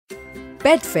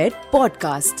PetFed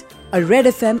Podcast, a Red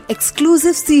FM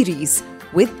exclusive series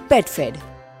with PetFed.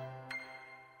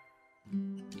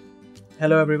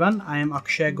 Hello everyone, I am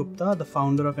Akshay Gupta, the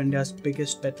founder of India's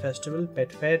biggest pet festival,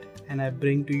 PetFed, and I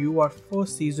bring to you our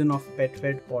first season of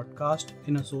PetFed Podcast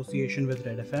in association with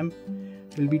Red FM.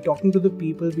 We'll be talking to the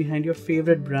people behind your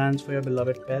favorite brands for your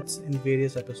beloved pets in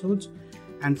various episodes.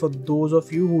 And for those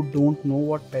of you who don't know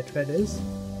what PetFed is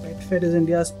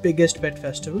India's biggest pet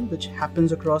festival, which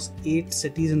happens across 8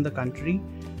 cities in the country.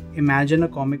 Imagine a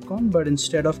Comic Con, but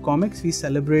instead of comics, we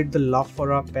celebrate the love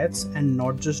for our pets, and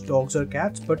not just dogs or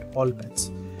cats, but all pets.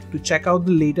 To check out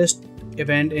the latest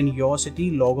event in your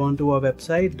city, log on to our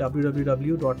website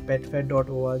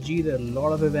www.petfed.org. There are a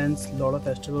lot of events, a lot of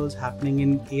festivals happening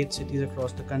in 8 cities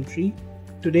across the country.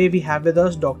 Today we have with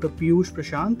us Dr. Piyush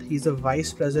Prashant. He's the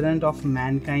Vice President of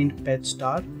Mankind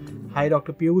PetStar. Hi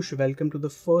Dr. Piyush, welcome to the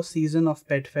first season of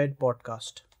PetFed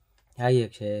Podcast. Hi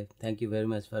Akshay, thank you very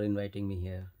much for inviting me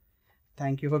here.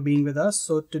 Thank you for being with us.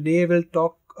 So today we'll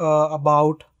talk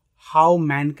about how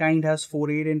Mankind has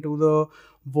forayed into the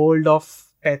world of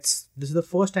pets. This is the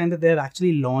first time that they have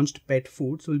actually launched pet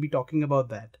food, so we'll be talking about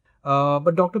that.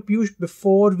 But Dr. Piyush,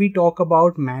 before we talk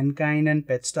about Mankind and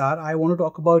PetStar, I want to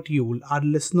talk about you. Our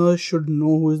listeners should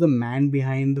know who is the man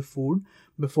behind the food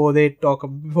before we talk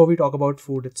about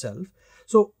food itself.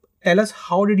 So tell us,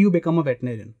 how did you become a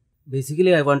veterinarian?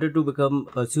 Basically, I wanted to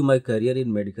pursue my career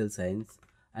in medical science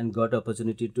and got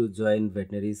opportunity to join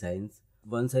veterinary science.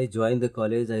 Once I joined the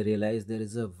college, I realized there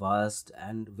is a vast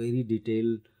and very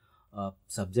detailed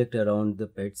subject around the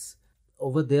pets.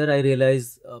 Over there, I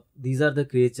realized these are the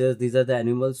creatures, these are the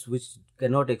animals which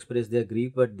cannot express their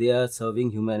grief, but they are serving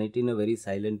humanity in a very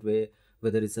silent way,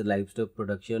 whether it's a livestock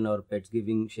production or pets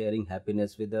sharing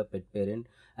happiness with the pet parent.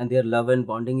 And their love and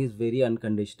bonding is very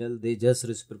unconditional. They just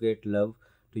reciprocate love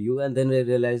to you. And then I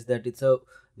realized that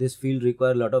this field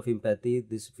requires a lot of empathy,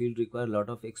 this field requires a lot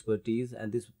of expertise,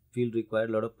 and this field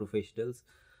requires a lot of professionals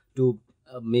to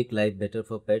make life better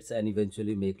for pets and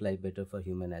eventually make life better for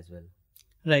human as well.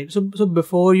 Right. So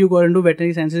before you got into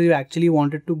veterinary sciences, you actually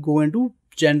wanted to go into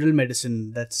general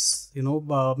medicine. That's,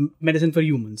 medicine for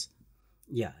humans.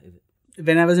 Yeah.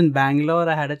 When I was in Bangalore,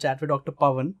 I had a chat with Dr.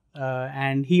 Pawan,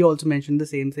 and he also mentioned the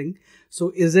same thing.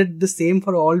 So is it the same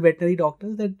for all veterinary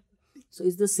doctors? So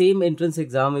it's the same entrance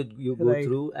exam you go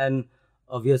through, and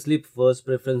obviously first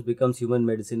preference becomes human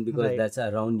medicine because that's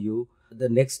around you. The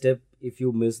next step, if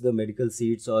you miss the medical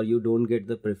seats or you don't get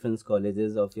the preference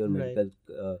colleges of your medical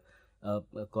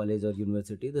college or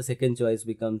university, the second choice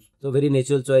becomes, so very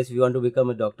natural choice. If you want to become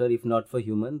a doctor, if not for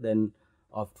human, then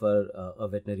opt for a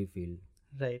veterinary field.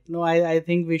 Right. No, I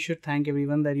think we should thank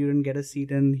everyone that you didn't get a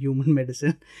seat in human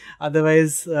medicine.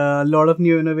 Otherwise, a lot of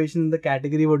new innovations in the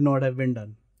category would not have been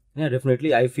done. Yeah,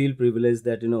 definitely. I feel privileged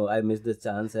that, I missed the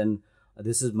chance, and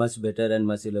this is much better and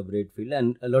much elaborate field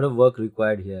and a lot of work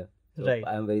required here. So right.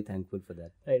 I am very thankful for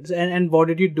that. Right. So, and what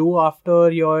did you do after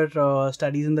your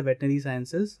studies in the veterinary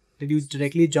sciences? Did you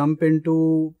directly jump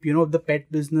into, the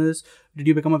pet business? Did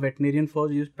you become a veterinarian first?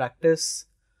 Did you practice?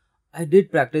 I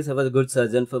did practice. I was a good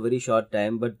surgeon for a very short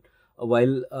time, but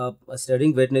while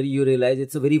studying veterinary, you realize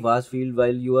it's a very vast field.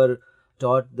 While you are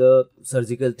taught the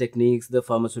surgical techniques, the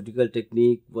pharmaceutical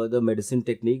technique, or the medicine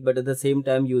technique, but at the same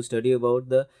time you study about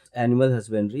the animal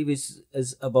husbandry, which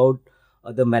is about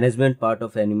the management part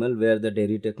of animal, where the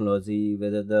dairy technology,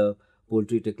 whether the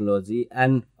poultry technology,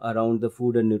 and around the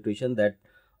food and nutrition, that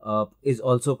is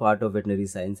also part of veterinary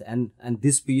science. And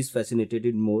this piece fascinated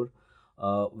me more.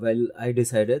 Well, I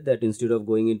decided that instead of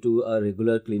going into a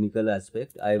regular clinical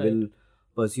aspect, I will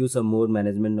pursue some more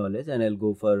management knowledge, and I'll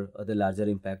go for the larger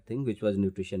impact thing, which was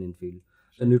nutrition in field.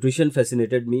 So nutrition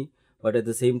fascinated me, but at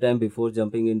the same time, before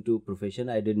jumping into profession,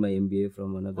 I did my MBA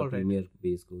from one of the premier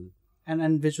bay school.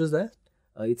 And which was that?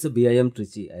 It's a BIM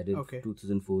Trichy. I did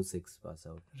 2004-06 pass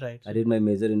out. Right. I did my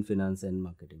major in finance and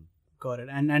marketing. Got it.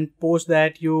 And post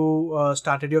that, you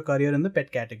started your career in the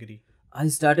pet category. I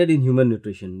started in human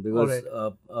nutrition because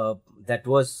that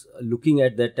was, looking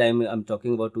at that time, I'm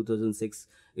talking about 2006,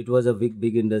 it was a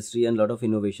big industry and a lot of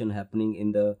innovation happening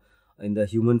in the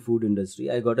human food industry.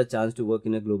 I got a chance to work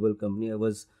in a global company. I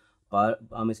was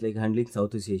handling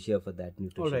Southeast Asia for that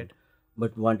nutrition.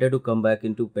 But wanted to come back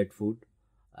into pet food,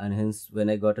 and hence when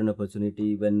I got an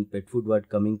opportunity when pet food was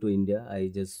coming to India, I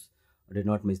just did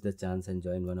not miss the chance and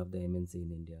joined one of the MNC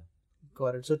in India.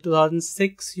 Got it. So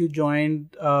 2006, you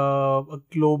joined a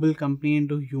global company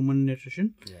into human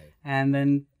nutrition. Right. And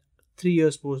then 3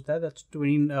 years post that, that's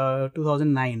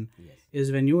 2009,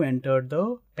 is when you entered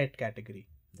the pet category.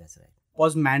 That's right.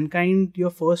 Was Mankind your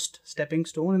first stepping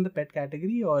stone in the pet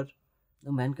category, or?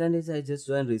 No, Mankind is I just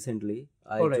joined recently.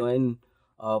 I joined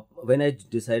when I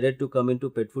decided to come into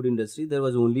pet food industry, there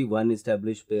was only one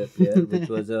established player which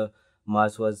was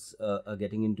Mars was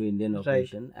getting into Indian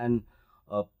operation, and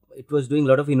it was doing a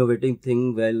lot of innovative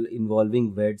thing while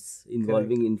involving vets,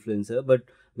 involving influencer, but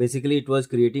basically it was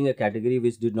creating a category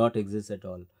which did not exist at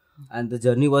all. And the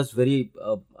journey was very,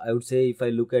 I would say, if I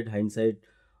look at hindsight,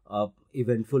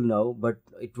 eventful now, but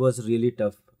it was really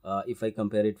tough if I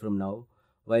compare it from now.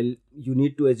 While you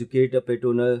need to educate a pet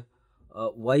owner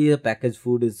why a packaged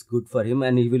food is good for him,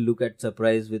 and he will look at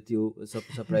surprise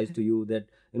to you that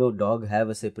dog have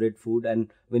a separate food,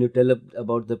 and when you tell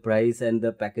about the price and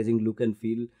the packaging look and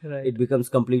feel, it becomes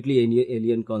completely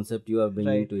alien concept you are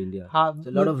bringing to India. So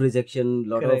a lot of rejection,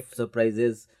 lot of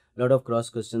surprises, lot of cross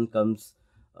question comes,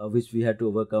 which we had to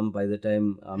overcome by the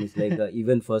time it's like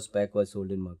even first pack was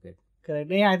sold in market.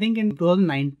 Correct. Yeah, I think in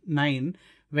 2009,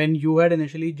 when you had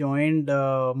initially joined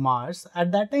Mars,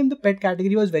 at that time the pet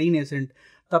category was very nascent.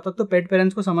 तब तक तो pet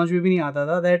parents को समझ में भी नहीं आता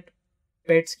था that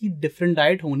pets की different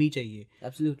diet होनी चाहिए.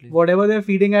 Absolutely. Whatever they're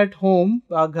feeding at home,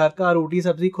 घर का रोटी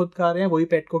सब्जी खुद खा रहे हैं, वही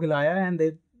pet को खिलाया, and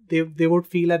they would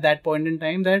feel at that point in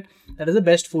time that is the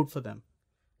best food for them.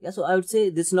 Yeah, so I would say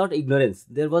this is not ignorance.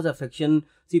 There was affection.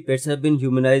 See, pets have been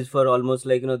humanized for almost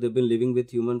like, they've been living with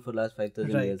human for last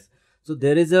 5,000 years. So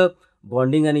there is a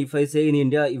bonding, and if I say in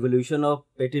India, evolution of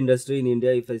pet industry in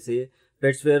India, if I say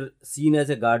pets were seen as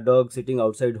a guard dog sitting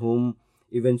outside home.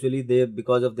 Eventually they,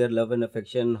 because of their love and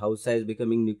affection, house size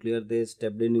becoming nuclear, they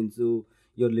stepped into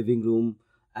your living room.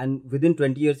 And within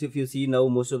 20 years, if you see now,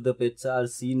 most of the pets are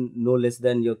seen no less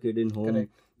than your kid in home.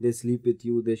 Correct. They sleep with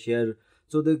you, they share.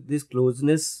 So this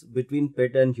closeness between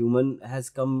pet and human has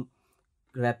come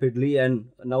rapidly, and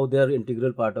now they are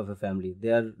integral part of a family. They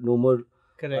are no more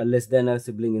less than a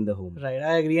sibling in the home. Right,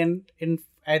 I agree. And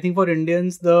I think for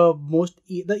Indians, the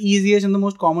easiest and the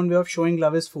most common way of showing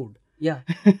love is food. Yeah,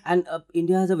 and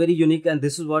India has a very unique, and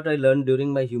this is what I learned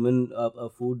during my human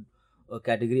food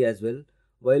category as well.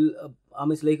 While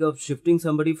it's like shifting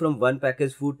somebody from one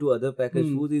packaged food to other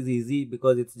packaged food is easy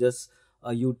because it's just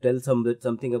you tell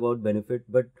something about benefit,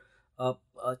 but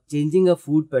changing a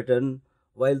food pattern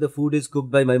while the food is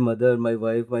cooked by my mother, my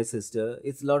wife, my sister,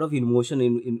 it's a lot of emotion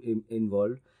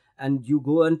involved. And you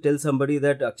go and tell somebody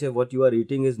that Akshay, what you are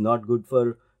eating is not good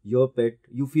for your pet,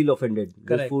 you feel offended.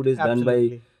 Correct. This food is Absolutely.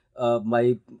 Done by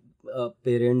my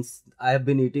parents. I have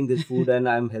been eating this food and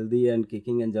I'm healthy and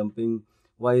kicking and jumping.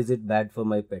 Why is it bad for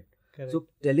my pet? Correct. So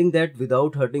telling that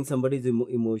without hurting somebody's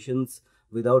emotions,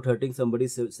 without hurting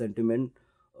somebody's sentiment,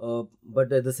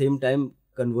 but at the same time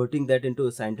converting that into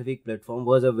a scientific platform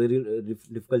was a very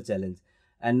difficult challenge.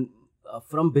 And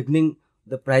from beginning,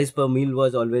 the price per meal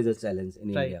was always a challenge in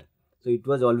India. So it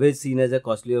was always seen as a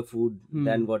costlier food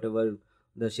than whatever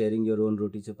the sharing your own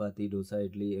roti, chapati, dosa,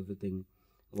 idli, everything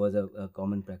was a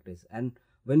common practice. And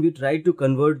when we tried to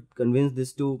convince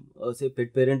this to say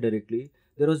pet parent directly,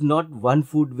 there was not one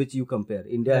food which you compare.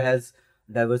 India has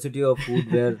diversity of food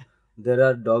where there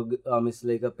are it's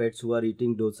like pets who are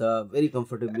eating dosa very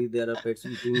comfortably. There are pets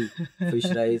eating fish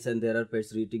rice, and there are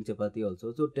pets eating chapati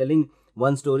also. So telling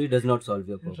one story does not solve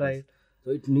your purpose. Right.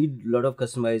 So it needs a lot of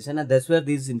customization, and that's where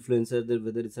these influencers,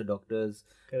 whether it's a doctors,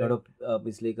 a lot of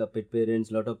it's like pet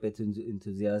parents, a lot of pet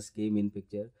enthusiasts came in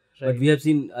picture. Right. But we have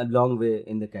seen a long way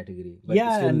in the category. But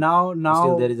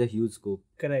still there is a huge scope.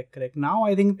 Correct. Now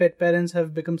I think pet parents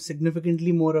have become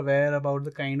significantly more aware about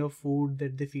the kind of food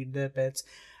that they feed their pets.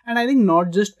 And I think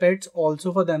not just pets,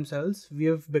 also for themselves, we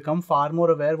have become far more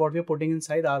aware what we are putting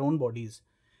inside our own bodies.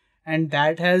 And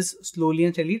that has slowly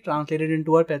and steadily translated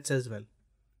into our pets as well.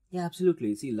 Yeah,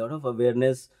 absolutely. See, a lot of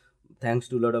awareness, thanks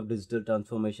to a lot of digital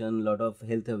transformation, a lot of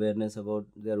health awareness about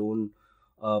their own.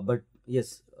 But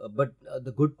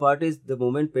the good part is the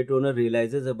moment pet owner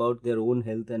realizes about their own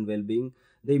health and well-being,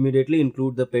 they immediately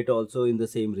include the pet also in the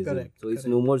same regime. So it's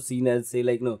no more seen as, say,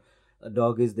 like, no, a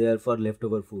dog is there for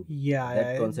leftover food.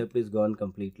 That concept is gone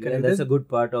completely. Correct. And that's a good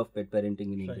part of pet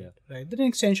parenting in India. Right. They're an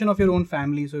extension of your own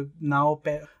family. So now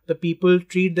the people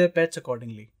treat their pets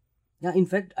accordingly. Yeah, in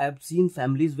fact, I've seen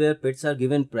families where pets are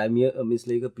given premier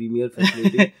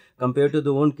facility compared to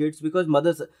their own kids, because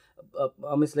mothers,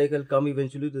 I'll come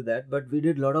eventually to that, but we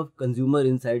did a lot of consumer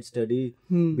insight study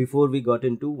before we got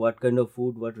into what kind of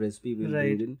food, what recipe we'll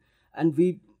bring in. And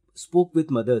we spoke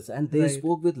with mothers, and they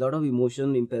spoke with a lot of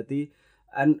emotion, empathy,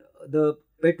 and the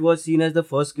pet was seen as the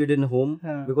first kid in home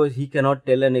because he cannot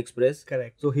tell and express.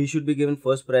 Correct. So he should be given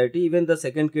first priority. Even the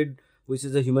second kid, which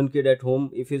is a human kid at home,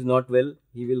 if he's not well,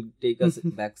 he will take a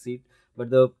back seat. But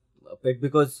the pet,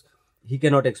 because he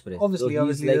cannot express. Obviously,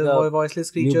 he's like a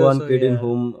voiceless creature, newborn kid in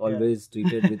home, always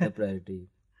treated with a priority.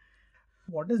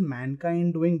 What is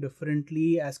mankind doing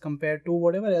differently as compared to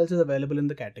whatever else is available in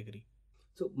the category?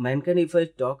 So Mankind, if I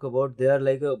talk about, they are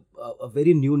like a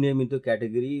very new name into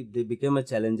category. They became a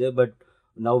challenger, but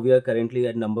now we are currently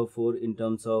at number 4 in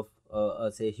terms of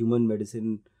say human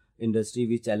medicine industry.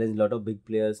 We challenge a lot of big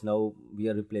players. Now we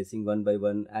are replacing one by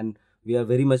one, and we are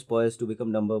very much poised to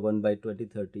become number 1 by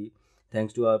 2030,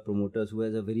 thanks to our promoters who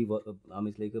has a very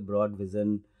it's like a broad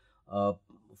vision uh,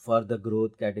 for the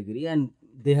growth category, and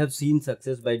they have seen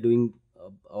success by doing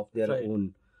of their Right.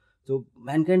 own. So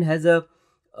Mankind has a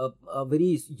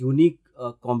very unique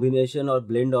combination or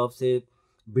blend of, say,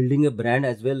 building a brand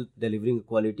as well delivering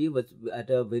quality but at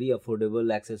a very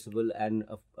affordable, accessible, and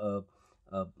a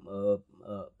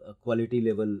quality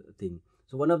level thing.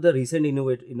 So one of the recent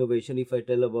innovation, if I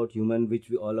tell about human, which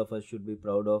we all of us should be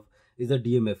proud of, is the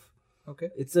DMF. Okay.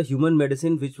 It's a human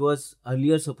medicine which was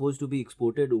earlier supposed to be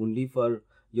exported only for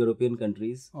European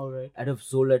countries, All right.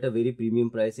 sold at a very premium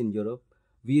price in Europe.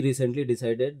 We recently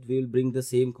decided we will bring the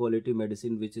same quality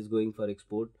medicine which is going for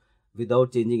export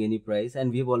without changing any price,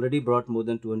 and we have already brought more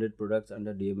than 200 products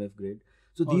under DMF grade.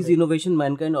 So these Alright. innovation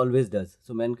Mankind always does.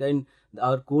 So Mankind,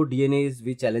 our core DNA is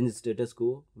we challenge status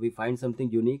quo, we find something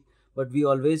unique, but we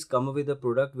always come up with a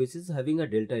product which is having a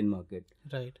delta in market.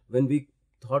 Right. When we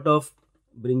thought of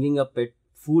bringing a pet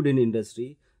food in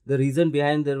industry, the reason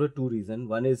behind, there were two reasons.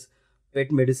 One is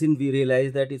pet medicine. We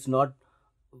realized that it's not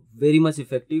very much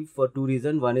effective for two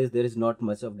reasons. One is there is not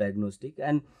much of diagnostic,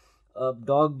 and a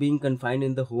dog being confined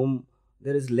in the home,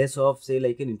 there is less of, say,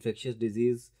 like an infectious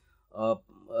disease,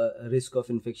 risk of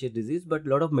infectious disease, but a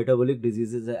lot of metabolic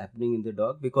diseases are happening in the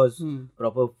dog because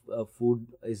proper food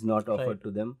is not offered Right.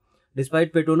 to them.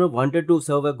 Despite pet owner wanted to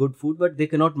serve a good food, but they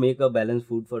cannot make a balanced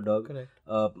food for dog Correct.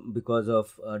 because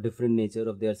of different nature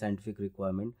of their scientific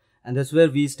requirement. And that's where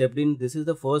we stepped in. This is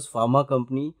the first pharma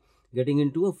company getting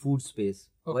into a food space.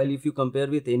 Okay. While if you compare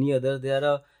with any other, they are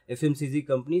a FMCG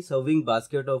company serving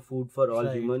basket of food for all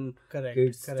Right. human, Correct.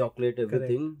 kids, Correct. chocolate,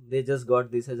 everything. They just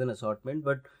got this as an assortment,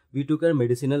 but we took a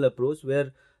medicinal approach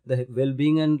where the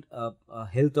well-being and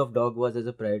health of dog was as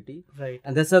a priority. Right.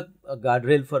 And that's a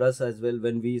guardrail for us as well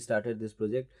when we started this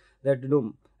project, that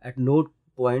at no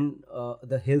point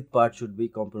the health part should be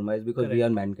compromised, because we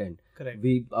Correct. are Mankind. Correct.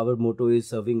 Our motto is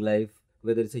serving life,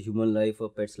 whether it's a human life or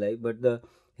pet's life, but the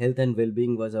health and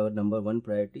well-being was our number one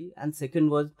priority. And second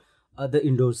was the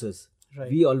endorsers.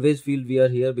 Right. We always feel we are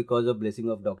here because of blessing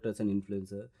of doctors and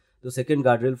influencer. The second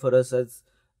guardrail for us is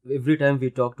every time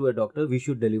we talk to a doctor, we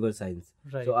should deliver science.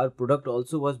 Right. So our product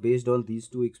also was based on these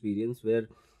two experience, where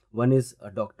one is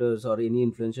doctors or any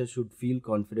influencer should feel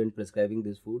confident prescribing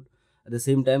this food. At the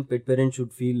same time, pet parent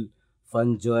should feel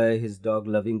fun, joy, his dog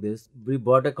loving this. We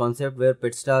bought a concept where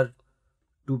PetStar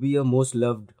to be a most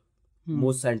loved,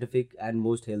 most scientific and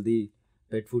most healthy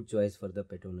pet food choice for the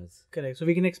pet owners. Correct. So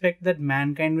we can expect that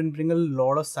Mankind will bring a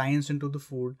lot of science into the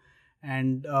food,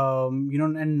 and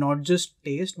and not just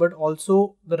taste, but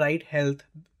also the right health,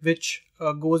 which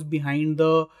goes behind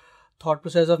the thought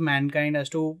process of Mankind as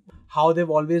to how they've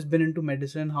always been into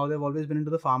medicine, how they've always been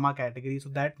into the pharma category. So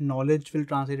that knowledge will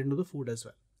translate into the food as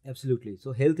well. Absolutely.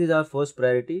 So health is our first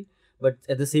priority, but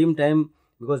at the same time,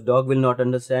 because dog will not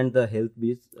understand the health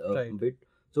Right. bit,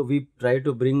 so we try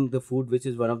to bring the food which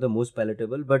is one of the most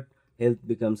palatable, but health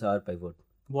becomes our pivot.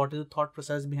 What is the thought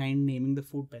process behind naming the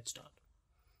food PetStar?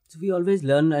 So we always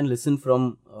learn and listen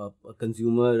from a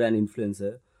consumer and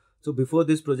influencer. So before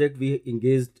this project, we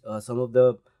engaged some of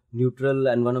the neutral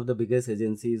and one of the biggest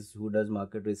agencies who does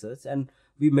market research, and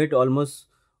we met almost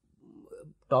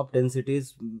top 10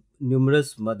 cities,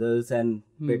 numerous mothers and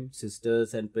pet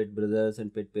sisters and pet brothers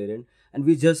and pet parent, and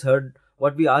we just heard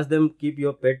what we asked them: keep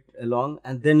your pet along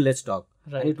and then let's talk.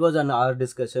 Right. And it was an hour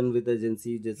discussion with the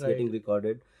agency just Right. getting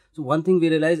recorded. So one thing we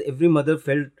realized, every mother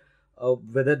felt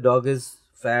whether dog is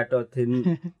fat or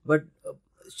thin, but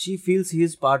she feels he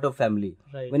is part of family.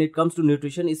 Right. When it comes to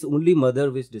nutrition, it's only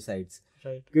mother which decides.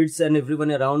 Right. Kids and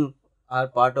everyone around are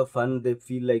part of fun. They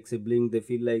feel like sibling. They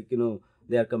feel like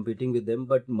they are competing with them.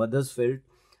 But mothers felt,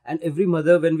 and every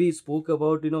mother, when we spoke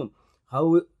about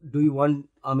how do you want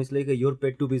it's like your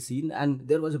pet to be seen, and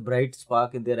there was a bright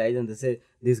spark in their eyes, and they say,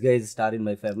 this guy is a star in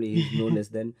my family. He's no less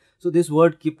than. So this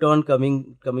word kept on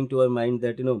coming to our mind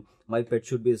that my pet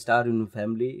should be a star in my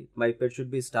family. My pet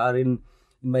should be a star in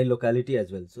my locality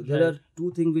as well. So there Right. are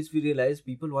two things which we realize: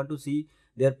 people want to see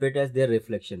their pet as their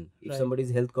reflection. If Right. somebody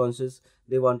is health conscious,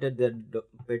 they wanted their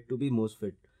pet to be most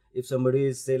fit. If somebody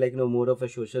is, say, like more of a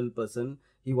social person,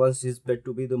 he wants his pet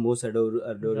to be the most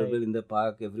adorable Right. in the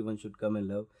park. Everyone should come and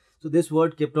love. So this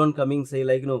word kept on coming, say,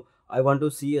 like I want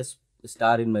to see a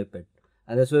star in my pet,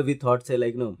 and that's why we thought, say,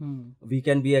 like we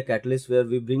can be a catalyst where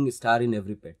we bring a star in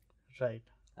every pet, Right.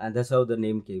 and that's how the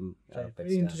name came. Right. Pet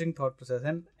Very Star. interesting thought process.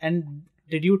 And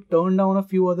Did you turn down a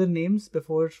few other names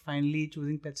before finally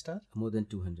choosing PetStar? More than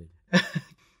 200.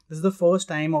 This is the first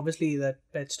time, obviously, that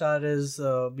PetStar is,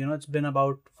 it's been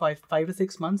about 5 to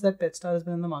 6 months that PetStar has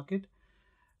been in the market.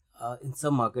 In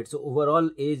some markets. So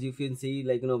overall age, if you can see,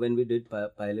 when we did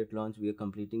pilot launch, we are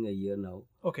completing a year now.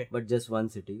 Okay. But just one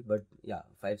city. But yeah,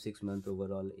 5-6 month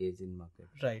overall age in market.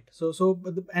 Right.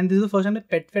 And this is the first time that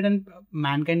PetFed and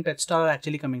Mankind PetStar are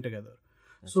actually coming together.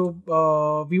 That's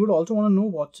We would also want to know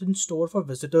what's in store for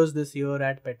visitors this year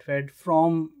at PetFed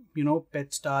from,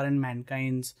 PetStar and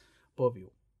Mankind's purview.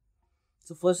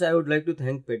 So first, I would like to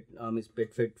thank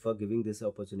PetFed for giving this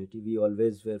opportunity. We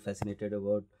always were fascinated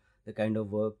about the kind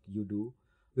of work you do,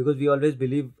 because we always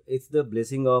believe it's the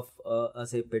blessing of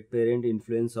us a pet parent,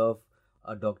 influence of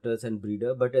doctors and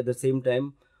breeder, but at the same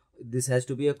time, this has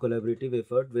to be a collaborative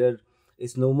effort where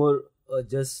it's no more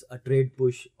just a trade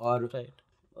push or Right.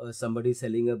 Somebody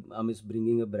selling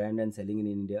bringing a brand and selling in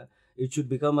India. It should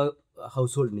become a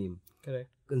household name. Correct.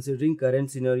 Considering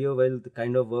current scenario, while the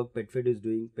kind of work PetFed is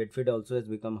doing, PetFed also has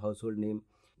become household name.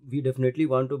 We definitely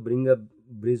want to bring a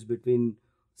bridge between,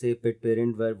 say, pet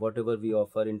parent, where whatever we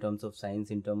offer in terms of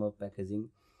science, in terms of packaging,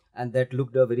 and that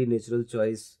looked a very natural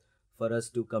choice for us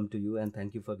to come to you, and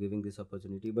thank you for giving this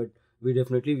opportunity. But we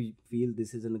definitely feel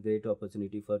this is a great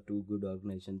opportunity for two good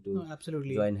organizations to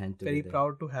Absolutely. join hands together. Very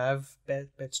proud to have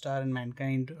PetStar and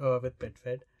Mankind with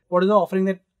PetFed. What is the offering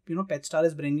that PetStar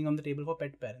is bringing on the table for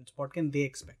pet parents? What can they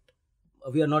expect?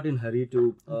 We are not in hurry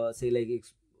to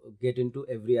get into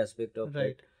every aspect of Right.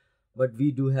 it, but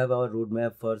we do have our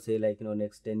roadmap for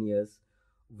next 10 years.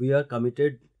 We are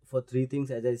committed for three things.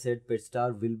 As I said,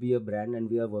 PetStar will be a brand, and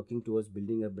we are working towards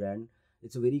building a brand.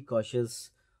 It's a very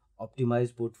cautious,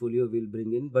 optimized portfolio we'll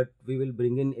bring in, but we will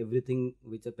bring in everything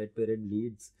which a pet parent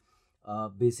needs,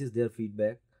 basis their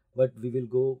feedback. But we will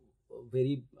go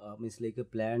very it's like a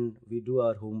plan. We do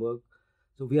our homework.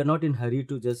 So we are not in hurry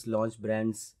to just launch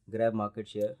brands, grab market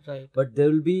share. Right. But there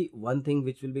will be one thing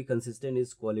which will be consistent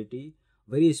is quality,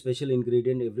 very special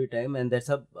ingredient every time, and that's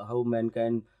how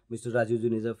Mankind, Mr. Raju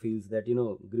Juneja feels that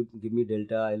give me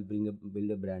Delta, I'll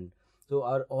build a brand. So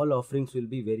our all offerings will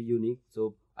be very unique.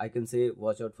 So I can say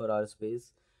watch out for our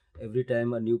space. Every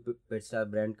time a new PetStar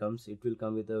brand comes, it will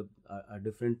come with a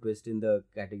different twist in the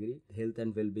category. Health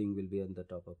and well-being will be on the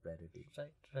top of priority.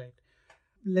 Right.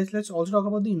 Let's also talk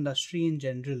about the industry in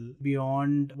general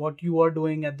beyond what you are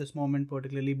doing at this moment,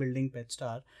 particularly building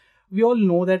PetStar. We all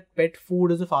know that pet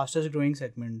food is the fastest growing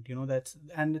segment.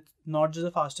 And it's not just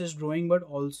the fastest growing, but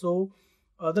also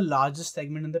the largest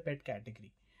segment in the pet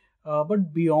category.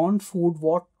 But beyond food,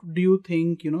 what do you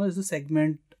think is the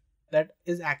segment that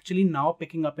is actually now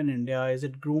picking up in India? Is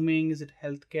it grooming? Is it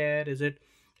healthcare? Is it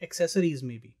accessories?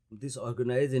 Maybe this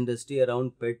organized industry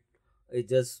around pet is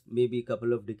just maybe a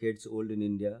couple of decades old in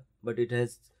India, but it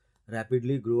has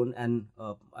rapidly grown, and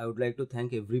I would like to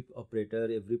thank every operator,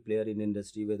 every player in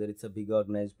industry, whether it's a big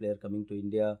organized player coming to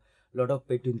India, a lot of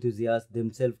pet enthusiasts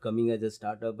themselves coming as a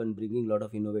startup and bringing a lot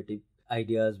of innovative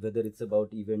ideas, whether it's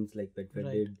about events like PetFed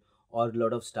Right. did, or a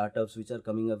lot of startups which are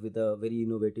coming up with a very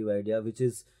innovative idea, which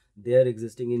is there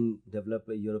existing in developed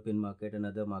European market and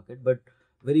other market, but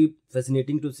very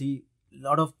fascinating to see a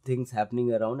lot of things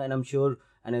happening around, and I'm sure,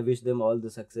 and I wish them all the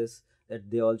success, that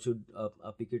they all should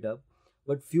pick it up.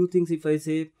 But few things, if I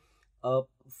say,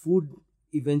 food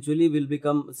eventually will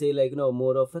become, say,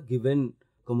 more of a given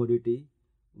commodity,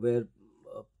 where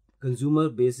consumer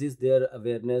bases their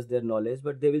awareness, their knowledge,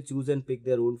 but they will choose and pick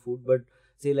their own food. But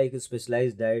say like a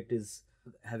specialized diet is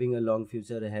having a long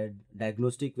future ahead.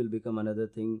 Diagnostic will become another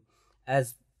thing.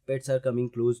 As pets are coming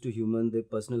close to human, the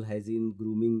personal hygiene,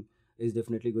 grooming is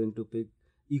definitely going to pick.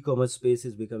 E-commerce space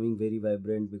is becoming very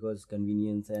vibrant because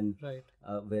convenience and Right.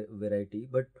 variety.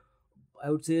 But I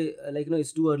would say,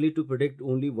 it's too early to predict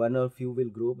only one or few will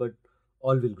grow, but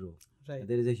all will grow. Right.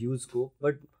 There is a huge scope,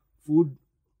 but food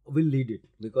will lead it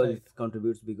because Right. it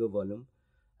contributes bigger volume,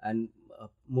 and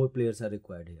more players are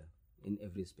required here in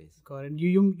every space. Got it.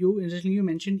 You interestingly you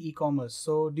mentioned e-commerce.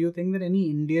 So do you think that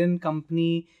any Indian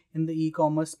company in the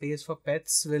e-commerce space for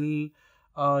pets will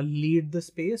lead the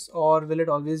space, or will it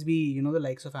always be the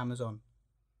likes of Amazon?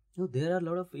 No, there are a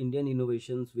lot of Indian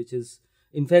innovations, which is,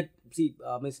 in fact, see,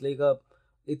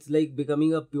 it's like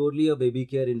becoming a purely a baby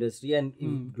care industry, and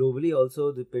globally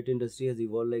also the pet industry has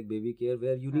evolved like baby care,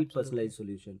 where you need personalized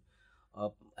solution.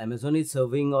 Amazon is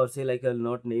serving, or say I'll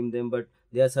not name them, but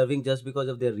they are serving just because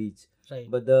of their reach. Right.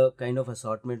 But the kind of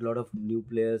assortment, a lot of new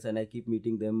players, and I keep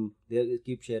meeting them. They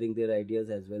keep sharing their ideas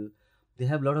as well. They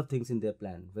have a lot of things in their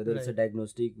plan, whether it's a Right.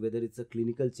 diagnostic, whether it's a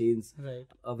clinical change, Right.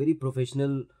 a very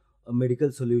professional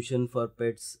medical solution for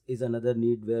pets is another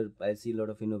need where I see a lot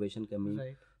of innovation coming.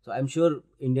 Right. So I'm sure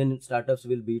Indian startups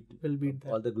will beat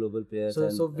that. all the global players. So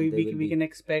and they will we be- can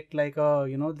expect like a,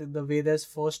 the way there's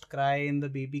first cry in the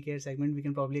baby care segment, we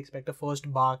can probably expect a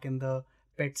first bark in the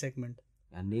pet segment.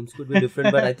 and names could be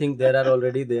different, but I think there are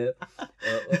already there.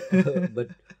 But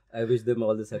I wish them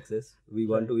all the success. We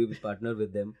want to be partner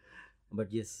with them,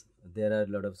 but yes, there are a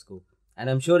lot of scope, and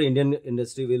I'm sure Indian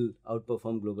industry will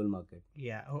outperform global market.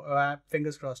 Yeah,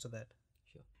 fingers crossed to that.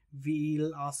 Sure.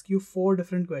 We'll ask you 4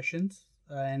 different questions,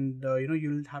 and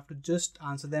you'll have to just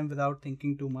answer them without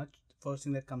thinking too much. First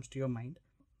thing that comes to your mind.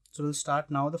 So we'll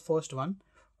start now. The first one.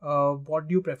 What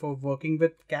do you prefer, working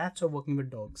with cats or working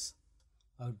with dogs?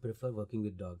 I would prefer working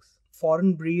with dogs,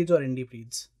 Foreign breeds or indie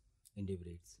breeds? indie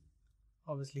breeds,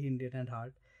 Obviously Indian at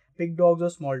heart. Big dogs or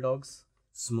small dogs?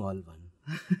 small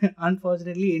one,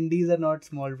 Unfortunately, indies are not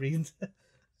small breeds.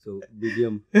 so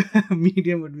medium.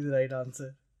 Medium would be the right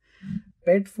answer.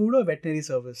 Pet food or veterinary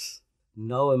service?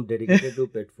 Now I'm dedicated to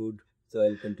pet food, so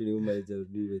I'll continue my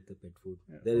journey with the pet food.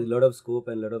 There is a lot of scope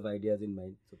and a lot of ideas in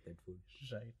mind, so pet food.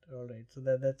 Right. All right. So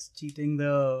that's cheating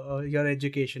the your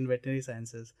education, veterinary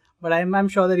sciences. But I'm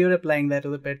sure that you're applying that to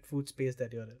the pet food space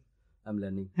that you're in. I'm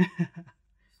learning.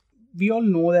 We all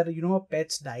know that a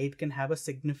pet's diet can have a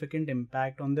significant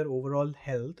impact on their overall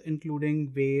health,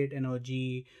 including weight,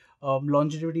 energy,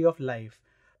 longevity of life.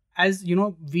 As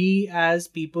we as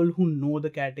people who know the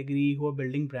category, who are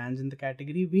building brands in the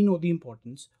category, we know the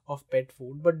importance of pet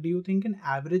food. But do you think an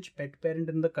average pet parent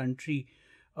in the country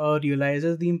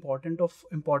realizes the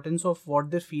importance of what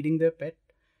they're feeding their pet?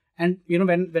 And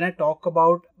when I talk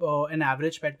about an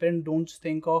average pet parent, don't just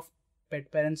think of pet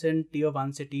parents in tier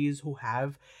 1 cities who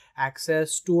have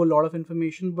access to a lot of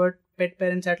information, but pet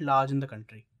parents at large in the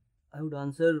country. I would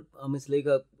answer, it's like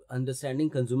understanding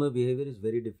consumer behavior is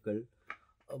very difficult.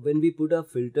 When we put a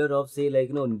filter of say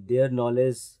like their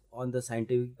knowledge on the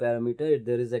scientific parameter,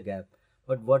 there is a gap.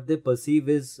 But what they perceive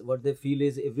is, what they feel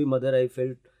is, every mother I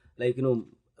felt like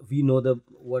we know the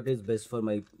what is best for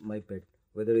my pet,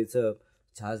 whether it's a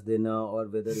chas dena or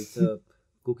whether it's a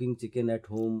cooking chicken at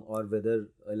home or whether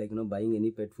buying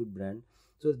any pet food brand.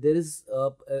 So there is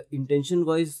intention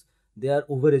wise they are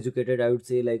overeducated, I would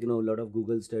say, a lot of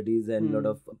Google studies and a lot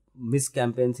of mis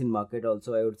campaigns in market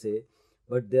also, I would say,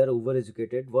 but they are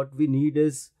overeducated. What we need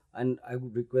is, and I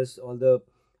would request all the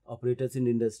operators in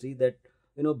industry that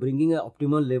bringing an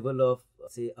optimal level of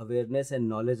say awareness and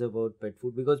knowledge about pet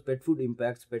food, because pet food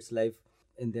impacts pets life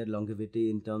in their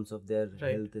longevity in terms of their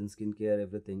health and skincare,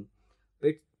 everything.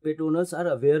 Pet owners are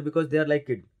aware because they are like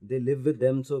it, they live with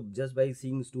them. So just by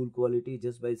seeing stool quality,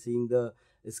 just by seeing the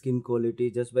skin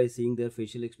quality, just by seeing their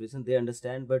facial expression, they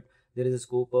understand. But there is a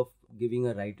scope of giving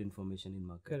a right information in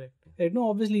market. Correct.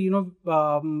 No, obviously,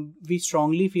 we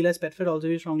strongly feel as PetFed also,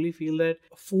 we strongly feel that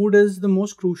food is the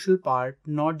most crucial part,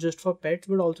 not just for pets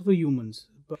but also for humans.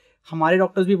 हमारे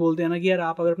doctors भी बोलते हैं ना कि यार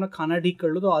आप अगर अपना खाना ठीक कर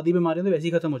लो तो आधी बीमारियां तो वैसे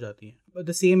ही खत्म हो जाती हैं. But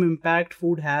the same impact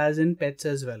food has in pets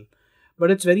as well.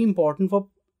 But it's very important for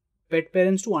pet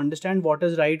parents to understand what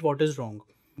is right, what is wrong.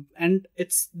 And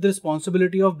it's the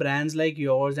responsibility of brands like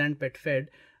yours and PetFed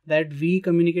that we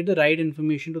communicate the right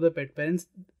information to the pet parents.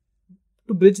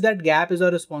 To bridge that gap is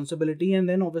our responsibility, and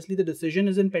then obviously the decision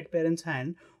is in pet parents'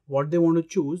 hand what they want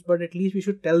to choose. But at least we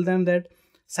should tell them that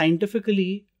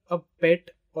scientifically a pet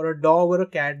or a dog or a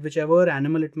cat, whichever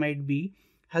animal it might be,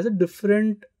 has a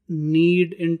different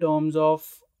need in terms of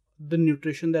the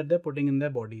nutrition that they're putting in their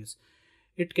bodies.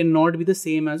 It cannot be the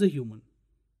same as a human.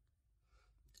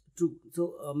 True.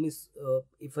 So,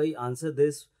 if I answer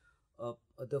this,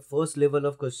 the first level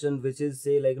of question, which is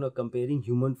say comparing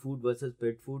human food versus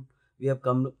pet food, we have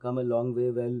come a long way.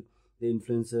 Well, the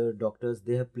influencer, doctors,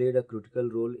 they have played a critical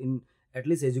role in at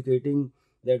least educating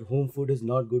that home food is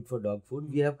not good for dog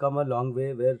food. We have come a long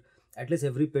way where at least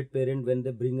every pet parent, when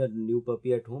they bring a new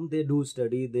puppy at home, they do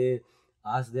study, they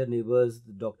ask their neighbors,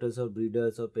 doctors or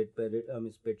breeders or pet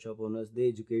shop owners, they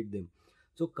educate them.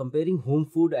 So comparing home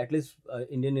food, at least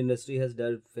Indian industry has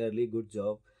done a fairly good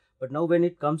job. But now when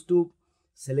it comes to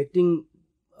selecting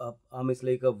it's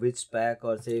like a which pack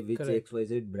or say which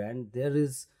XYZ brand, there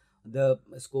is the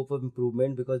scope of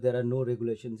improvement because there are no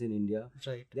regulations in India.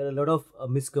 Right. There are a lot of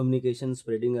miscommunication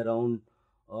spreading around,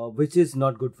 which is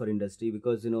not good for industry,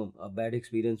 because a bad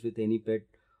experience with any pet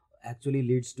actually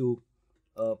leads to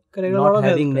not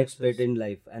having next pet in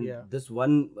life. And this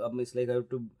one is like I have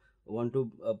to want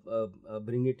to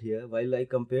bring it here. While I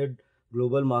compared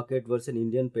global market versus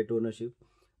Indian pet ownership,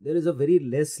 there is a very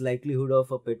less likelihood of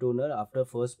a pet owner after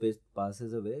first pet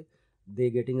passes away,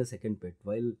 they getting a second pet.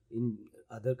 While in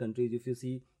other countries, if you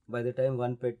see, by the time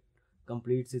one pet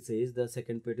completes its age, the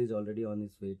second pet is already on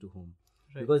its way to home.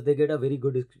 Right. Because they get a very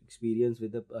good experience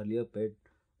with the earlier pet.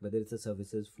 whether it's a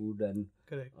services, food, and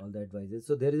Correct. all the advices.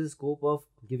 So there is a scope of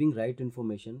giving right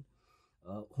information.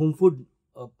 Home food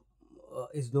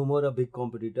is no more a big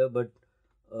competitor, but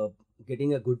uh,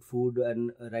 getting a good food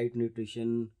and right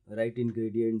nutrition, right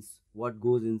ingredients, what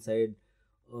goes inside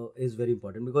is very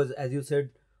important, because as you said,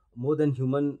 more than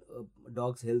human,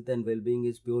 dog's health and well-being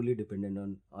is purely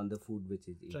dependent on the food which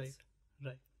it eats. Right.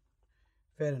 Right.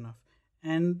 Fair enough.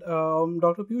 And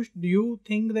Dr. Piyush, do you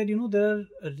think that there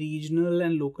are regional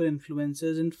and local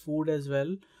influences in food as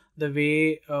well? The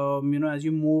way as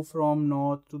you move from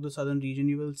north to the southern region,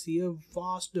 you will see a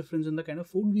vast difference in the kind of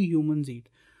food we humans eat.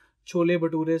 Chole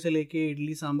bhature से लेके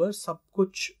इडली सांभर सब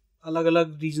कुछ अलग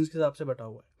अलग regions के हिसाब से बटा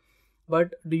हुआ है.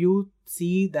 But do you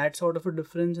see that sort of a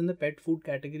difference in the pet food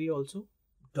category also?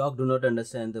 Dog do not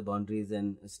understand the boundaries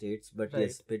and states, but Right.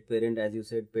 yes, pet parent, as you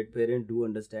said, pet parent do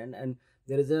understand, and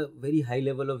there is a very high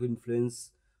level of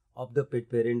influence of the pet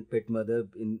parent, pet mother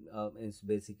in is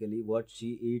basically what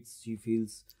she eats, she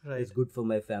feels Right. is good for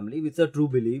my family. It's a true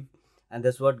belief, and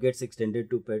that's what gets extended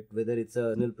to pet, whether it's a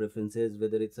animal preferences,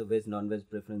 whether it's a veg, non-veg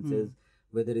preferences,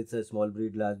 whether it's a small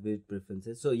breed, large breed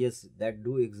preferences. So yes, that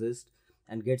do exist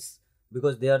and gets,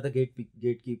 because they are the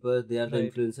gatekeepers, they are the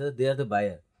Right. influencers, they are the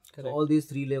buyer. So Correct. all these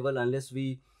three level, unless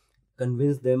we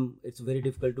convince them, it's very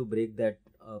difficult to break that.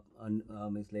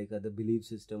 It's like the belief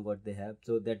system what they have.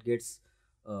 So that gets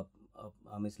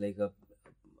it's like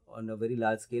on a very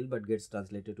large scale, but gets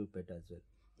translated to pet as well.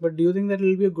 But do you think that it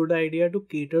will be a good idea to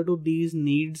cater to these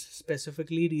needs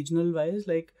specifically regional wise?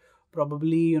 Like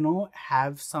probably,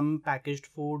 have some packaged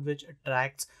food which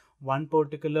attracts one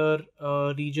particular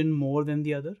region more than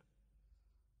the other?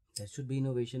 That should be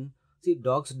innovation. See,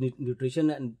 dogs' nutrition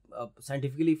and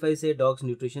scientifically, if I say dogs'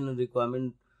 nutrition and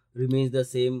requirement remains the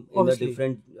same in Obviously. the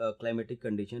different climatic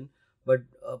condition, but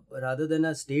rather than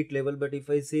a state level, but if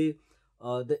I say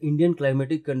the Indian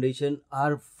climatic condition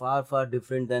are far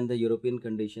different than the European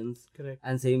conditions, Correct.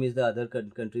 and same is the other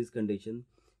countries' condition.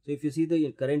 So if you see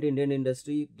the current Indian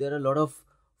industry, there are a lot of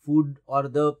food, or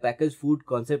the packaged food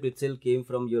concept itself came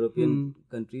from European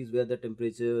countries, where the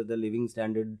temperature, the living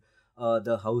standard,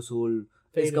 the household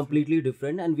Very is completely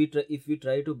different, and if we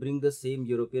try to bring the same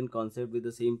European concept with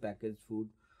the same packaged food,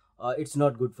 it's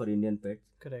not good for Indian pets.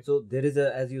 Correct. So there is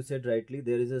a, as you said rightly,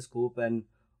 there is a scope, and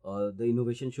the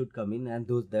innovation should come in, and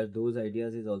those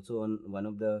ideas is also on one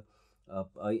of the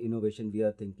innovation we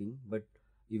are thinking, but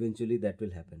eventually that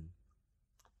will happen.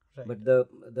 Right. But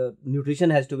the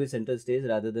nutrition has to be center stage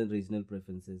rather than regional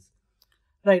preferences.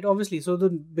 Right, obviously. So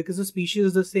because the species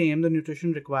is the same, the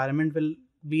nutrition requirement will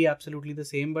be absolutely the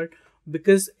same. But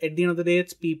because at the end of the day,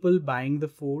 it's people buying the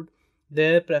food,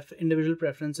 their individual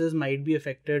preferences might be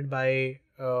affected by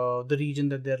the region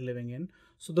that they're living in.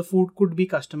 So the food could be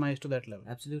customized to that level.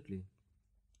 Absolutely.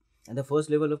 And the first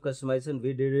level of customization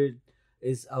we did it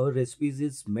is our recipes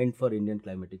is meant for Indian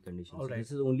climatic conditions. All So right.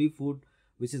 this is only food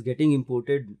which is getting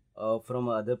imported from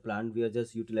other plant. We are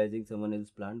just utilizing someone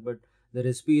else's plant, but the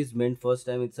recipe is meant, first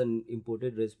time it's an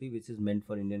imported recipe which is meant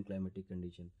for Indian climatic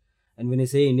condition. And when I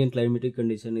say Indian climatic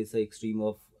condition, it's the extreme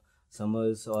of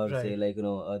summers, or say Right.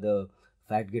 the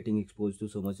fat getting exposed to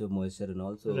so much of moisture and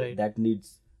all. So Right.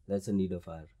 that's a need of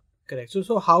our. Correct.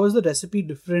 So how is the recipe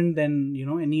different than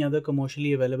any other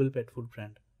commercially available pet food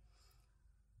brand?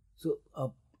 So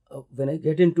when I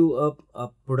get into a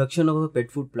production of a pet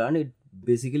food plant, it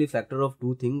basically factor of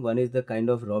two things. One is the kind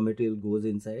of raw material goes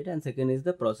inside, and second is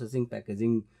the processing,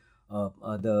 packaging,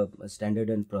 the standard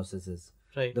and processes.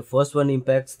 Right. The first one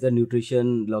impacts the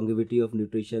nutrition, longevity of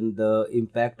nutrition, the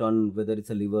impact on whether it's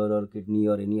a liver or kidney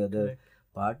or any other Correct.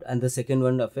 part, and the second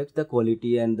one affects the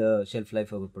quality and the shelf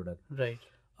life of a product. Right.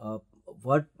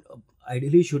 What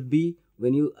ideally should be,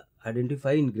 when you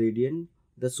identify ingredient,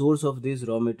 the source of this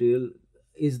raw material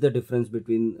is the difference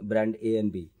between brand A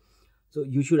and B. So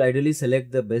you should ideally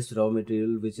select the best raw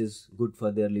material which is good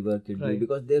for their liver, kidney, Right.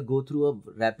 because they go through a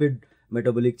rapid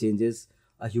metabolic changes.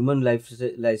 A human life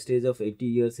stage of 80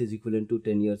 years is equivalent to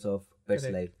 10 years of pet's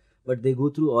Correct. life, but they go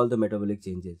through all the metabolic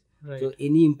changes. Right. So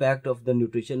any impact of the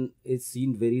nutrition is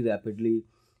seen very rapidly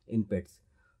in pets.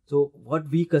 So what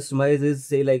we customize is,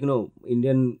 say,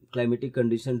 Indian climatic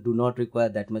conditions do not require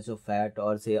that much of fat,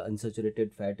 or say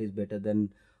unsaturated fat is better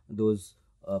than those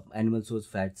animal source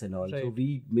fats and all. So Right.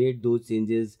 we made those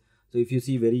changes. So if you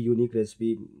see very unique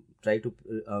recipe, try to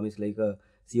it's like a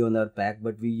see on our pack,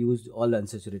 but we used all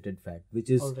unsaturated fat, which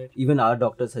is All right. even our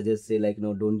doctor suggests, say,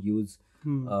 don't use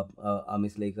Hmm.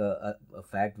 it's like a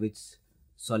fat which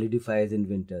solidifies in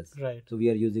winters. Right. So we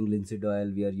are using linseed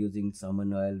oil, we are using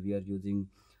salmon oil, we are using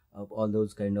all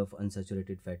those kind of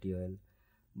unsaturated fatty oil.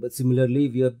 But similarly,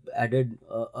 we have added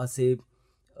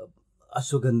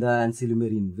ashwagandha and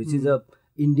silymarin, which is a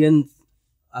Indian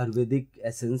Ayurvedic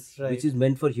essence, Right. which is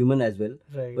meant for human as well.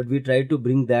 Right. But we try to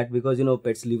bring that because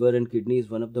pet's liver and kidney is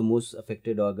one of the most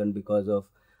affected organ because of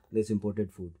this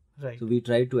imported food. Right. So we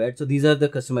try to add. So these are the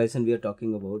customization we are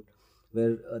talking about,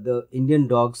 where the Indian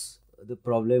dogs, the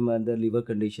problem and the liver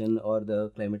condition or the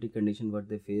climatic condition what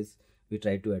they face, we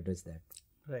try to address that.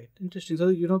 Right. Interesting.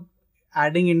 So,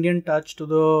 adding Indian touch to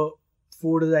the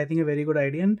food is, I think, a very good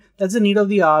idea. And that's the need of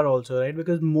the hour also, right?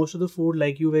 Because most of the food,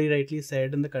 like you very rightly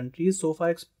said, in the country is so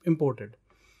far imported.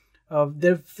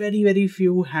 There are very, very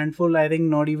few handful, I think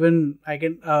not even,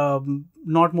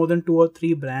 not more than 2 or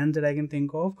 3 brands that I can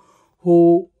think of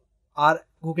who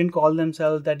can call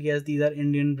themselves that, yes, these are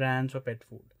Indian brands for pet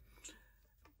food.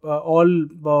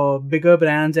 All bigger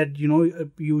brands that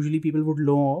usually people would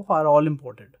know of are all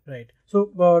imported, right?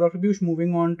 So Dr. Piyush,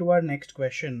 moving on to our next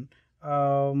question.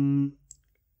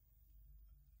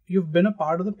 You've been a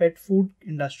part of the pet food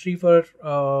industry for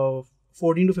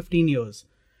 14 to 15 years,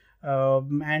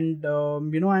 and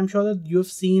I'm sure that you've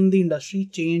seen the industry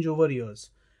change over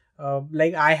years.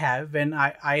 Like I have, when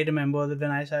I remember that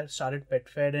when I started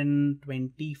PetFed in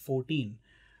 2014,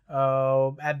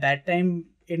 at that time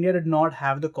India did not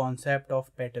have the concept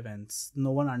of pet events.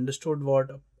 No one understood what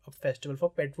a festival for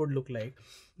pet would look like.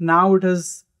 Now it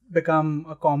has become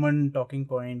a common talking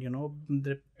point,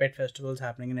 the pet festivals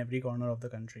happening in every corner of the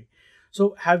country.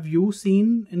 So have you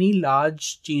seen any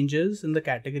large changes in the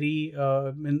category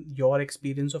in your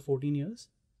experience of 14 years?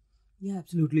 Yeah,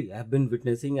 absolutely. I've been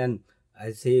witnessing, and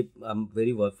I say I'm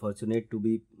very fortunate to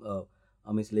be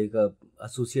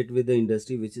associate with the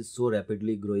industry which is so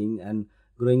rapidly growing and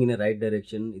growing in a right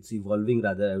direction. It's evolving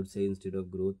rather, I would say, instead of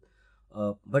growth.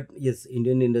 But yes,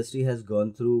 Indian industry has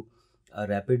gone through a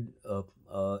rapid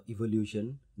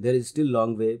evolution. There is still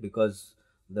long way because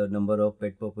the number of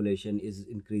pet population is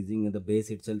increasing and the base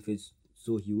itself is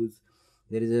so huge.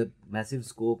 There is a massive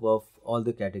scope of all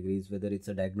the categories, whether it's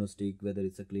a diagnostic, whether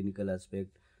it's a clinical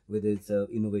aspect, whether it's a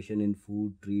innovation in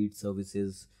food, treats,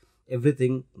 services,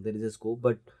 everything. There is a scope.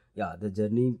 But yeah, the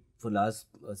journey for last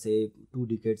say 2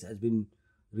 decades has been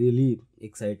really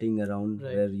exciting around,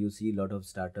 Right. where you see a lot of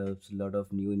startups, a lot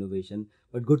of new innovation.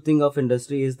 But good thing of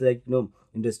industry is like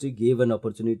industry gave an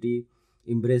opportunity,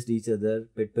 embraced each other.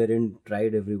 Pet parent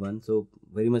tried everyone, so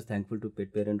very much thankful to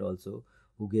pet parent also,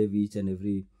 who gave each and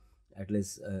every at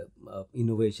least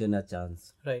innovation a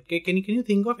chance. Right. Can you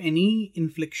think of any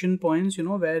inflection points,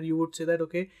 where you would say that,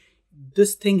 okay,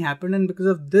 this thing happened and because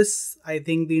of this, I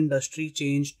think the industry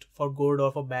changed for good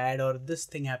or for bad, or this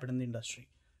thing happened in the industry?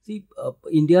 See,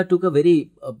 India took a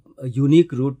very a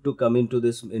unique route to come into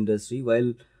this industry.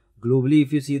 While globally,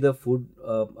 if you see the food,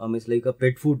 it's like a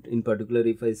pet food in particular,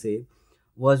 if I say,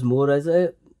 was more as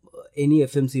a any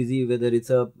FMCG, whether it's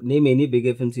a name any big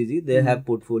FMCG, they have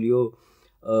portfolio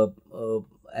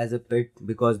as a pet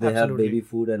because they have Absolutely. baby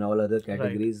food and all other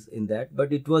categories in that.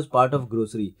 But it was part of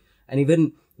grocery, and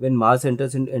even when Mars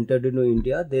entered into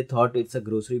India, they thought it's a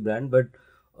grocery brand, but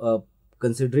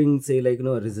considering say like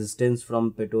resistance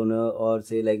from pet owner or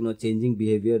say like changing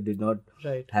behavior did not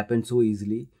Right. happen so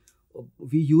easily,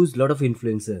 we used a lot of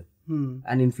influencer, Hmm.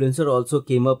 and influencer also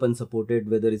came up and supported,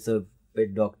 whether it's a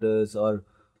pet doctors or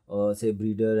say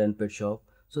breeder and pet shop.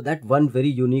 So that one very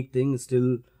unique thing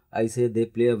still I say they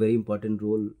play a very important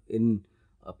role in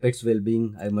pets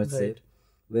well-being, I must say, Right.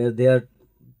 where they are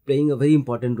playing a very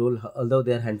important role, although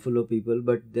they are handful of people,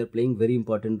 but they are playing very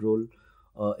important role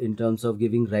in terms of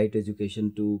giving right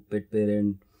education to pet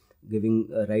parent, giving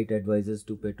right advices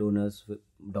to pet owners,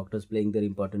 doctors playing their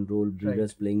important role,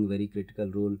 breeders playing very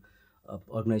critical role,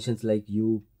 organizations like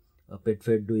you,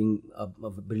 PetFed doing a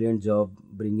brilliant job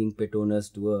bringing pet owners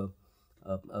to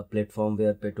a platform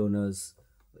where pet owners,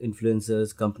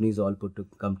 influencers, companies all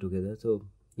come together. So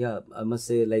yeah, I must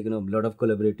say like a lot of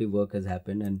collaborative work has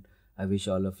happened, and I wish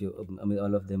all of you,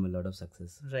 all of them a lot of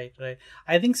success. Right.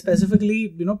 I think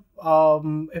specifically,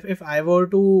 if I were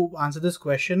to answer this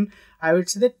question, I would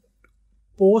say that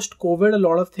post-COVID, a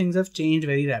lot of things have changed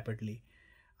very rapidly.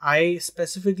 I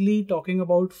specifically talking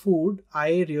about food,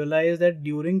 I realized that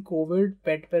during COVID,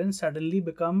 pet parents suddenly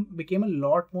became a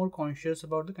lot more conscious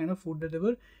about the kind of food that they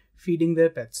were feeding their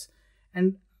pets,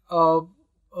 and the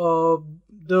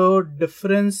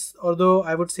difference, or the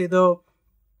I would say the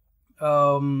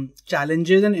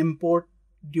challenges and import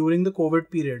during the COVID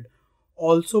period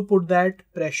also put that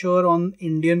pressure on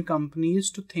Indian companies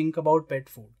to think about pet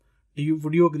food.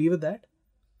 Would you agree with that?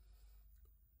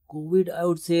 COVID, I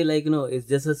would say like it's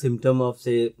just a symptom of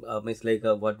say it's like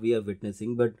what we are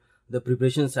witnessing, but the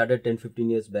preparation started 10-15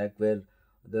 years back, where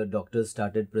the doctors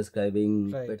started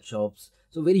prescribing Right. pet shops.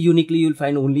 So very uniquely you'll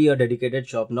find only a dedicated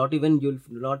shop, not even you'll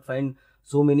not find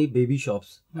so many baby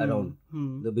shops around.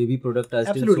 The baby product are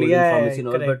still sold Absolutely, in yeah, pharmacy and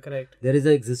all, correct, but correct. there is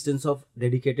an existence of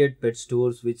dedicated pet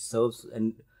stores which serves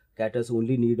and caters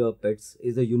only need of pets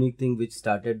is a unique thing which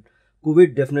started.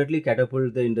 COVID definitely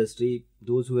catapulted the industry.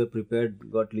 Those who were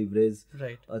prepared got leverage.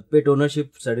 Right, Pet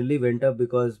ownership suddenly went up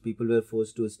because people were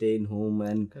forced to stay in home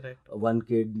and correct. one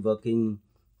kid working.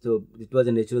 So it was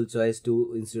a natural choice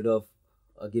to, instead of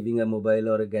giving a mobile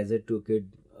or a gadget to a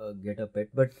kid, get a pet.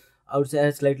 But I would say I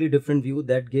had a slightly different view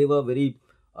that gave a very,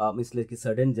 it's like a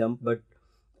sudden jump, but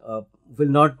will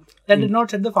not. That did not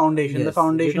set the foundation. Yes, The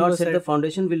foundation did not was set the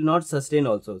foundation, will not sustain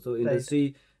also. So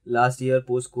industry last year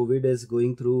post COVID is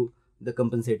going through the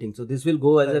compensating. So this will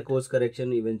go as a Right. course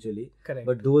correction eventually. Correct.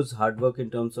 But those hard work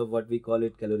in terms of what we call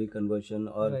it calorie conversion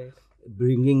or Right.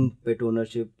 bringing pet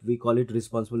ownership, we call it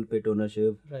responsible pet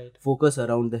ownership. Right. Focus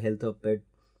around the health of pet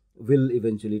will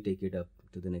eventually take it up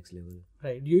to the next level.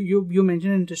 Right. You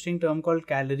mentioned an interesting term called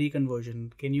calorie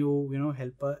conversion. Can you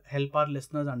help our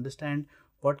listeners understand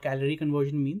what calorie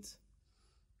conversion means?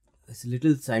 It's a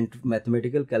little scientific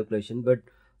mathematical calculation, but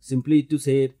simply to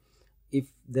say,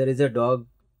 if there is a dog,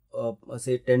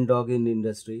 say 10 dog in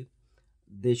industry,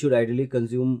 they should ideally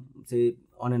consume, say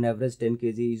on an average 10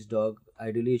 kg each dog.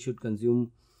 Ideally should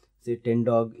consume, say 10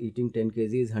 dog eating 10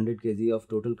 kg is 100 kg of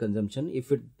total consumption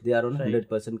if they are on Right.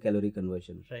 100% calorie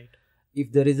conversion. Right.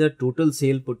 If there is a total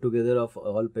sale put together of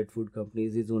all pet food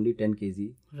companies is only 10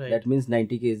 kg, Right. that means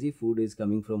 90 kg food is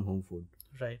coming from home food.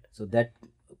 Right. So that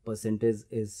percentage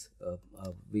is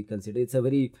we consider it's a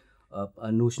very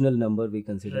a notional number we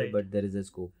consider, Right. but there is a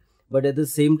scope. But at the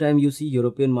same time, you see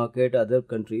European market, other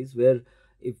countries where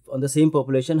if on the same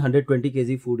population 120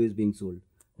 kg food is being sold,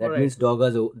 that Alright. means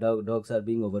dogs are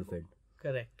being overfed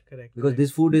Correct. because correct.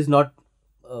 this food is not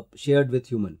shared with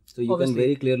human. So you Obviously. can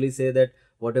very clearly say that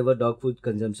whatever dog food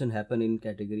consumption happen in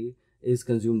category is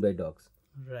consumed by dogs.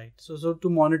 Right. So to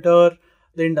monitor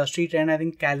the industry trend, I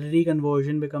think calorie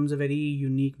conversion becomes a very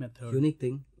unique method. Unique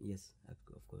thing, yes, of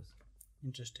course.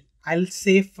 Interesting. I'll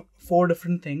say four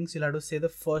different things. You'll have to say the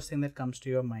first thing that comes to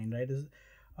your mind, right? Is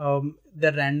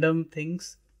the random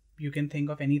things. You can think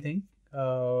of anything.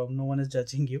 No one is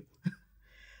judging you.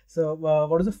 So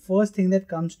what is the first thing that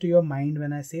comes to your mind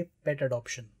when I say pet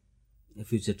adoption? A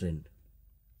future trend.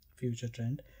 Future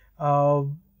trend.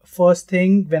 First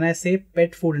thing when I say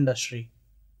pet food industry.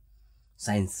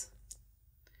 Science.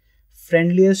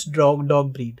 Friendliest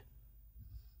dog breed.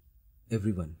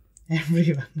 Everyone.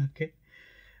 Everyone. Okay.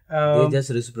 They just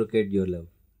reciprocate your love.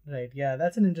 Right. Yeah,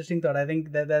 that's an interesting thought. I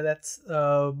think that's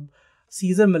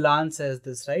Caesar Milan says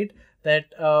this, right?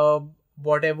 That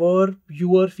whatever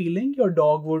you are feeling, your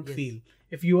dog would Yes. feel.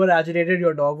 If you are agitated,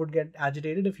 your dog would get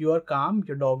agitated. If you are calm,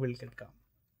 your dog will get calm.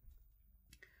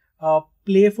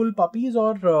 Playful puppies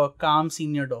or calm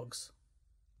senior dogs?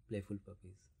 Playful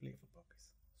puppies. Playful puppies.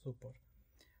 Super.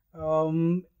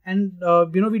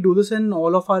 We do this in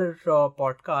all of our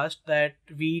podcast that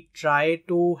we try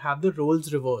to have the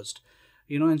roles reversed.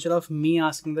 Instead of me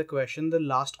asking the question, the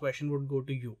last question would go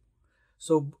to you.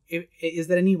 So, is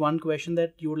there any one question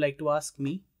that you would like to ask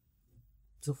me?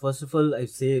 So first of all, I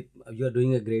say you are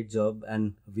doing a great job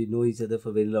and we know each other for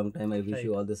a very long time. I wish Right.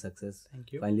 you all the success.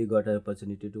 Thank you. Finally got an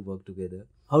opportunity to work together.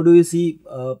 How do you see,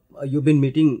 you've been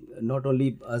meeting not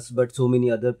only us but so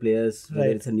many other players, whether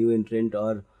Right. it's a new entrant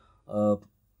or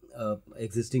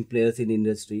existing players in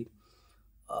industry.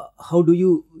 How do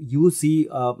you see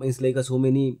it's like so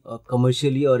many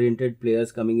commercially oriented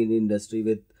players coming in the industry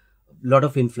with a lot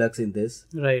of influx in this.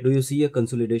 Right. Do you see a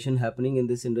consolidation happening in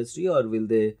this industry or will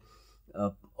they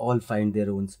all find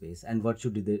their own space, and what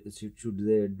should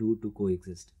they do to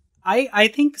coexist? I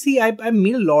think, I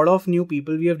meet a lot of new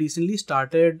people. We have recently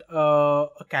started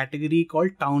a category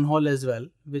called Town Hall as well,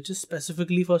 which is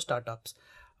specifically for startups,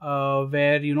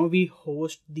 where, we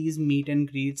host these meet and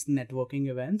greets, networking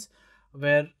events,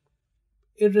 where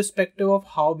irrespective of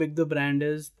how big the brand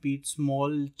is, be it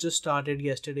small, just started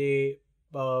yesterday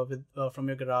from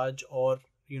your garage, or,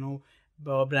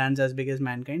 brands as big as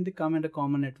Mankind, they come at a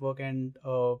common network and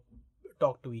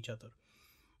talk to each other.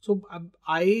 So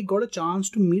I got a chance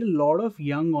to meet a lot of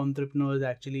young entrepreneurs,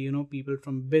 actually, people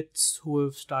from Bits who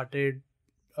have started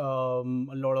a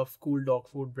lot of cool dog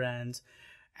food brands.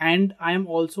 And I am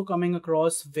also coming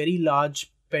across very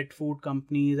large pet food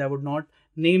companies. I would not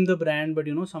name the brand, but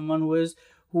someone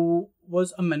who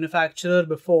was a manufacturer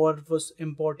before, was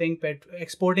exporting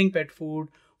pet food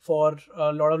for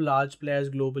a lot of large players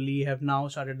globally, have now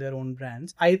started their own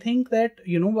brands. I think that,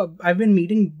 I've been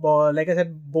meeting, like I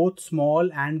said, both small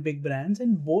and big brands,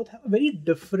 and both have a very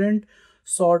different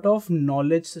sort of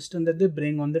knowledge system that they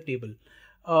bring on the table.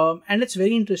 And it's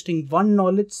very interesting. One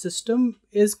knowledge system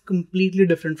is completely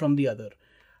different from the other.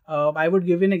 I would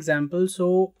give you an example.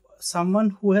 So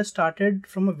someone who has started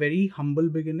from a very humble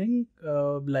beginning,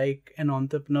 like an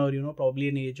entrepreneur, probably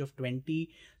an age of 20,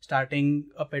 starting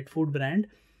a pet food brand,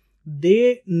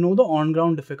 they know the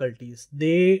on-ground difficulties.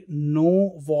 They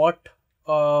know what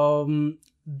the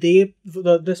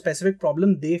specific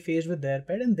problem they face with their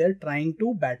pet, and they're trying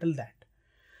to battle that.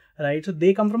 Right? So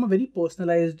they come from a very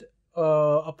personalized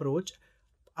approach.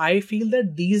 I feel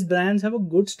that these brands have a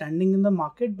good standing in the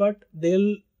market, but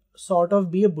they'll sort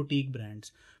of be a boutique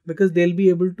brands because they'll be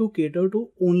able to cater to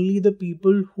only the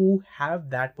people who have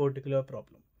that particular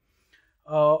problem.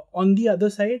 On the other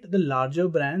side, the larger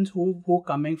brands who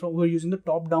are using the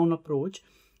top-down approach,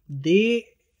 they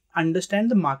understand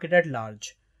the market at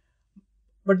large.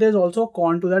 But there's also a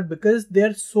con to that because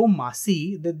they're so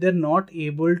massy that they're not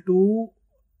able to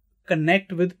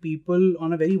connect with people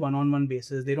on a very one-on-one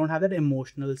basis. They don't have that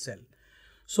emotional sell.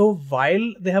 So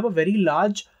while they have a very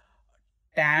large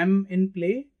TAM in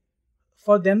play,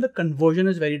 for them the conversion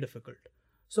is very difficult.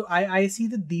 So I see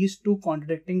that these two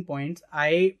contradicting points.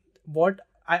 I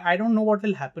don't know what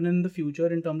will happen in the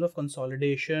future in terms of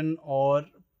consolidation or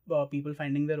people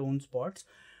finding their own spots.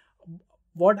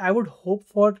 What I would hope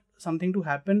for something to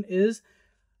happen is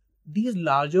these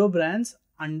larger brands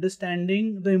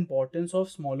understanding the importance of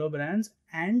smaller brands,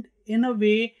 and in a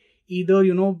way, either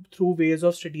through ways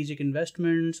of strategic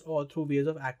investments or through ways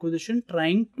of acquisition,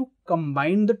 trying to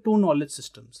combine the two knowledge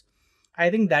systems.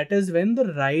 I think that is when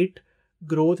the right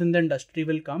growth in the industry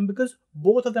will come, because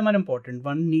both of them are important.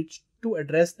 One needs to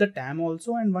address the TAM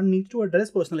also, and one needs to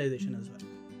address personalization as well.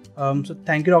 So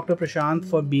thank you, Dr. Prashant,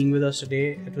 for being with us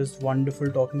today. It was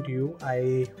wonderful talking to you.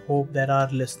 I hope that our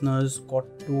listeners got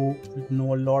to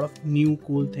know a lot of new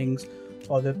cool things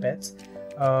for their pets.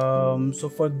 So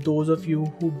for those of you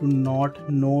who do not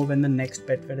know when the next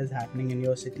pet fair is happening in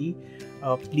your city,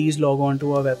 please log on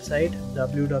to our website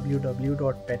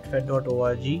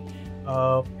www.petfed.org.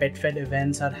 PetFed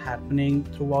events are happening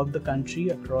throughout the country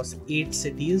across 8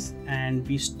 cities, and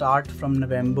we start from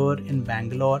November in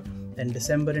Bangalore, then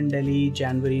December in Delhi,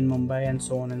 January in Mumbai, and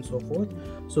so on and so forth.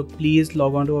 So please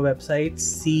log on to our website,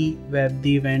 see where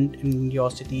the event in your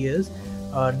city is.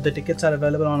 The tickets are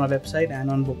available on our website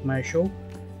and on Book My Show.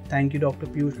 Thank you, Dr.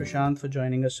 Piyush Prashant, for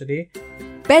joining us today.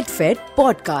 PetFed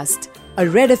Podcast, a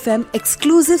Red FM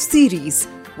exclusive series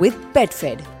with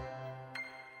PetFed.